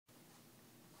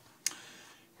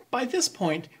By this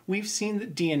point, we've seen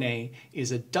that DNA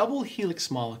is a double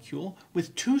helix molecule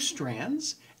with 2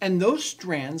 strands, and those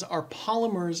strands are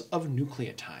polymers of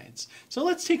nucleotides. So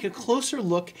let's take a closer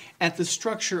look at the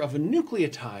structure of a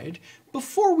nucleotide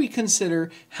before we consider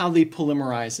how they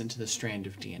polymerize into the strand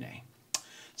of DNA.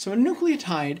 So a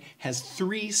nucleotide has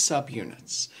 3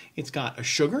 subunits. It's got a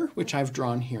sugar, which I've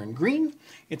drawn here in green,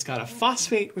 it's got a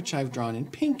phosphate, which I've drawn in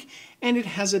pink, and it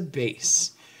has a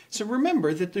base. So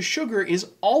remember that the sugar is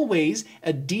always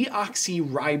a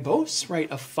deoxyribose, right?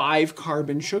 A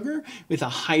 5-carbon sugar with a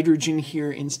hydrogen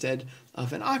here instead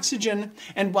of an oxygen.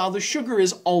 And while the sugar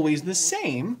is always the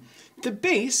same, the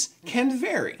base can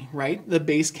vary, right? The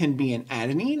base can be an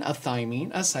adenine, a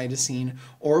thymine, a cytosine,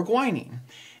 or a guanine.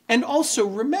 And also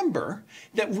remember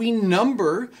that we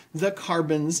number the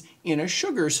carbons in a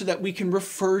sugar so that we can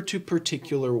refer to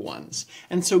particular ones.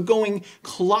 And so going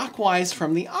clockwise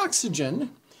from the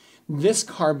oxygen, this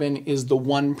carbon is the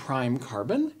 1'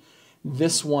 carbon,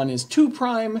 this one is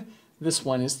 2', this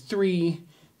one is 3,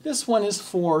 this one is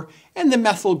 4, and the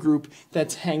methyl group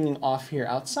that's hanging off here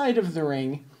outside of the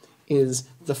ring is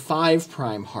the 5'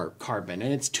 carbon.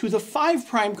 And it's to the 5'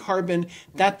 carbon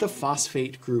that the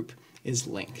phosphate group is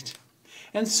linked.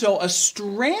 And so a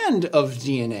strand of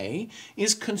DNA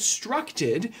is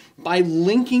constructed by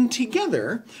linking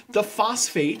together the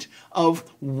phosphate of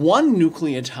one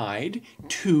nucleotide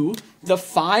to the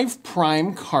 5'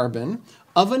 carbon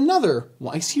of another,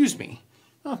 well, excuse me,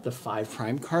 not the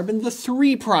 5' carbon, the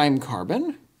 3'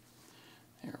 carbon,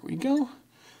 there we go,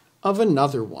 of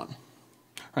another one.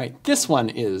 All right, this one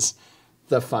is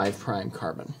the 5'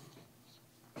 carbon.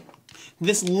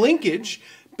 This linkage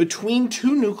between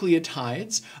 2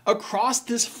 nucleotides across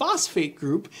this phosphate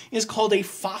group is called a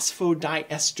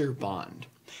phosphodiester bond.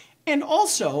 And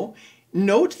also,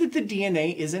 note that the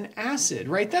DNA is an acid,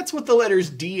 right? That's what the letters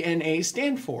DNA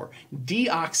stand for,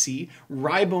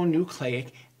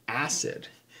 deoxyribonucleic acid.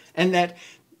 And that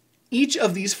each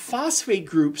of these phosphate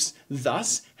groups,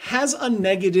 thus, has a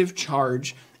negative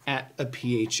charge at a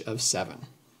pH of 7.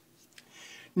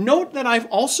 Note that I've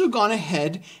also gone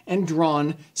ahead and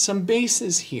drawn some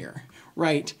bases here,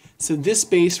 right? So this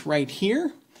base right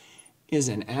here is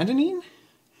an adenine,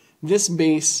 this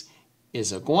base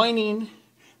is a guanine,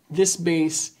 this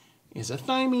base is a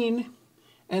thymine,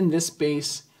 and this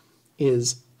base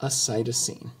is a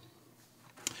cytosine.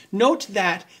 Note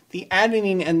that the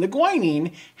adenine and the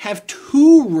guanine have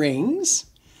 2 rings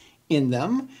in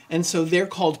them, and so they're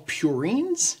called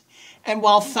purines, and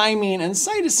while thymine and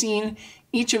cytosine,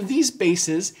 each of these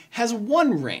bases has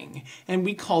 1 ring, and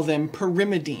we call them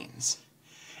pyrimidines.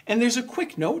 And there's a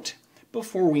quick note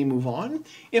before we move on.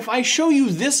 If I show you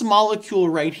this molecule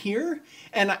right here,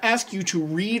 and I ask you to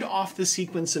read off the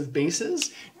sequence of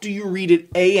bases, do you read it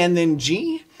A and then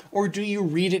G, or do you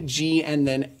read it G and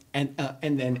then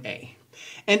A?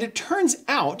 And it turns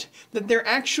out that there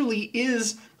actually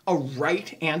is a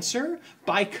right answer.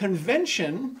 By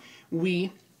convention,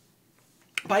 we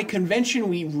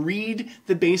read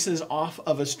the bases off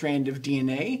of a strand of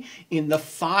DNA in the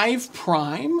 5'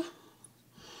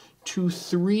 to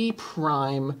 3'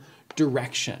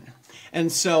 direction.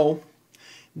 And so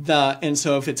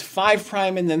if it's 5'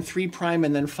 and then 3'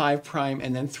 and then 5'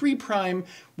 and then 3',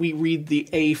 we read the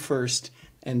A first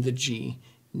and the G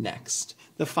next.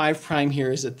 The 5'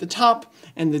 here is at the top,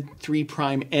 and the 3'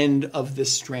 end of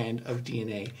this strand of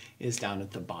DNA is down at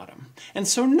the bottom. And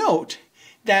so note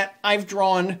that I've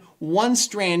drawn one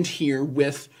strand here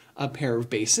with a pair of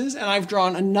bases, and I've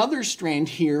drawn another strand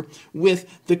here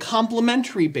with the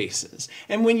complementary bases.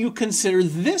 And when you consider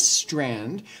this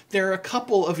strand, there are a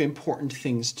couple of important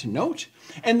things to note.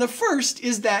 And the first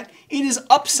is that it is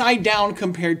upside down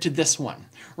compared to this one,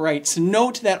 right? So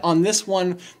note that on this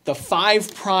one, the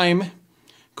 5'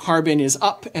 carbon is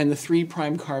up and the 3'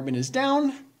 carbon is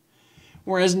down.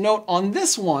 Whereas note on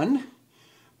this one,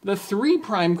 the 3'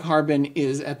 carbon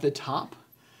is at the top,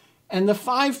 and the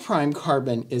 5'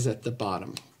 carbon is at the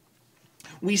bottom.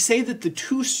 We say that the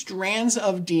 2 strands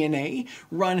of DNA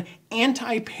run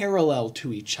antiparallel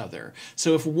to each other.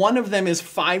 So if one of them is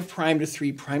 5' to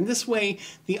 3' this way,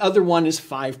 the other one is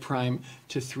 5'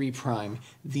 to 3'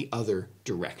 the other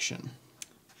direction.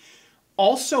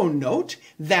 Also note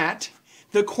that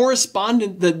the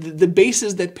the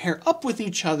bases that pair up with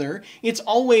each other, it's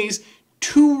always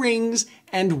 2 rings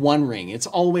and 1 ring. It's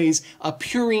always a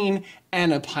purine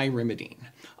and a pyrimidine.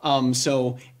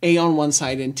 So A on one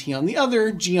side and T on the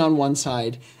other, G on one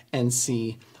side and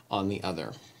C on the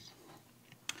other.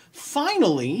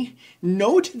 Finally,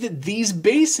 note that these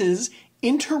bases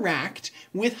interact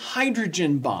with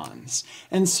hydrogen bonds.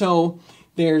 And so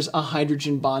there's a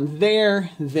hydrogen bond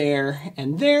there, there,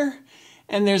 and there.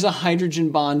 and there's a hydrogen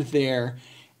bond there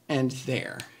and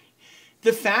there.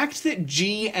 The fact that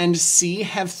G and C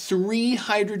have 3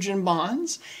 hydrogen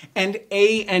bonds and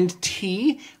A and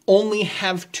T only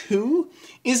have 2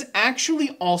 is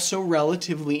actually also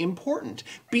relatively important,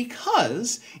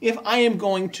 because if I am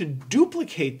going to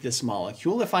duplicate this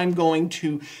molecule, if I'm going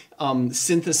to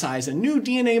synthesize a new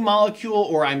DNA molecule,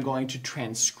 or I'm going to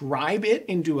transcribe it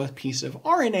into a piece of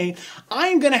RNA,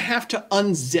 I'm going to have to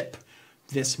unzip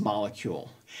this molecule.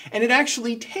 And it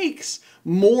actually takes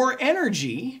more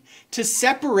energy to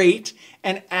separate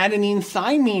an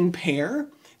adenine-thymine pair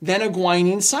than a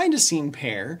guanine-cytosine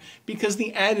pair, because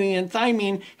the adenine and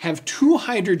thymine have 2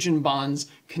 hydrogen bonds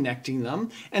connecting them,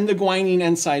 and the guanine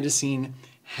and cytosine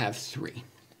have 3.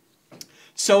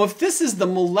 So if this is the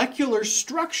molecular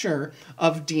structure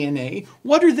of DNA,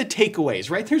 what are the takeaways,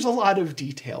 right? There's a lot of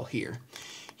detail here.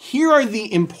 Here are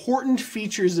the important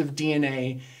features of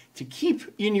DNA to keep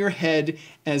in your head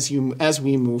as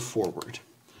we move forward.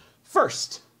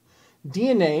 First,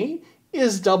 DNA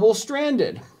is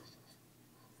double-stranded.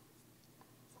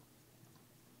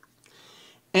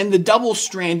 And the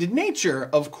double-stranded nature,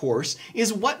 of course,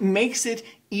 is what makes it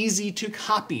easy to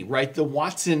copy, right? The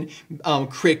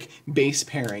Watson-Crick base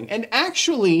pairing. And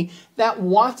actually, that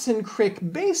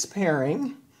Watson-Crick base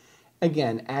pairing,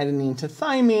 again, adenine to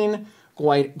thymine,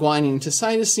 guanine to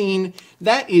cytosine,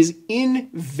 that is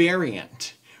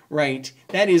invariant, right?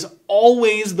 That is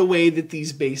always the way that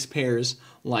these base pairs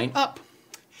line up.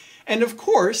 And of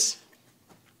course,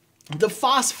 the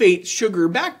phosphate sugar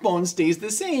backbone stays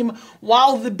the same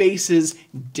while the bases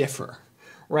differ,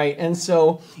 right? And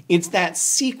so it's that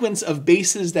sequence of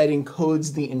bases that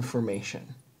encodes the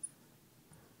information.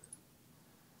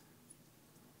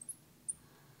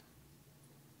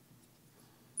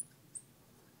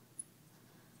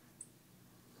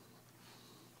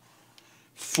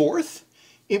 Fourth,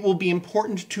 it will be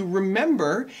important to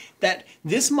remember that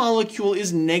this molecule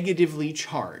is negatively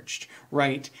charged,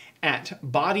 right? At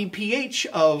body pH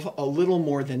of a little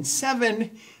more than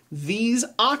 7, these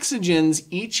oxygens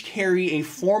each carry a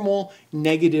formal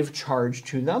negative charge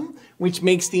to them, which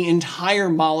makes the entire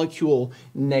molecule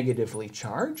negatively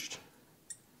charged.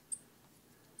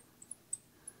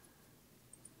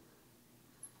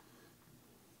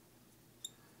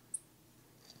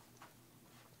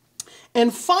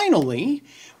 And finally,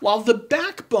 while the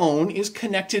backbone is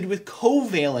connected with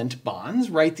covalent bonds,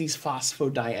 right, these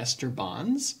phosphodiester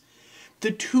bonds,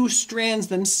 the 2 strands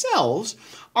themselves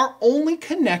are only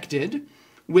connected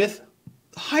with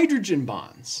hydrogen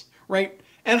bonds, right?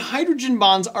 And hydrogen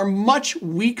bonds are much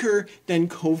weaker than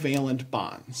covalent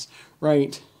bonds,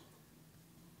 right?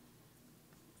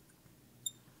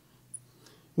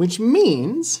 Which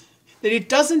means that it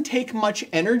doesn't take much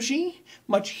energy,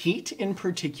 much heat in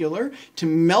particular, to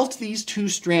melt these 2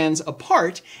 strands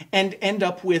apart and end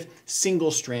up with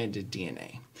single-stranded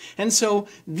DNA. And so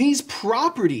these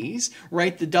properties,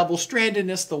 right, the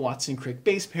double-strandedness, the Watson-Crick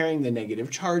base pairing, the negative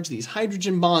charge, these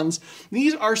hydrogen bonds,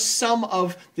 these are some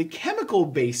of the chemical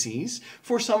bases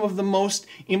for some of the most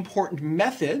important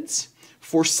methods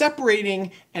for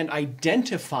separating and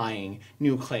identifying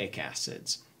nucleic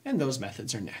acids. And those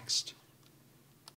methods are next.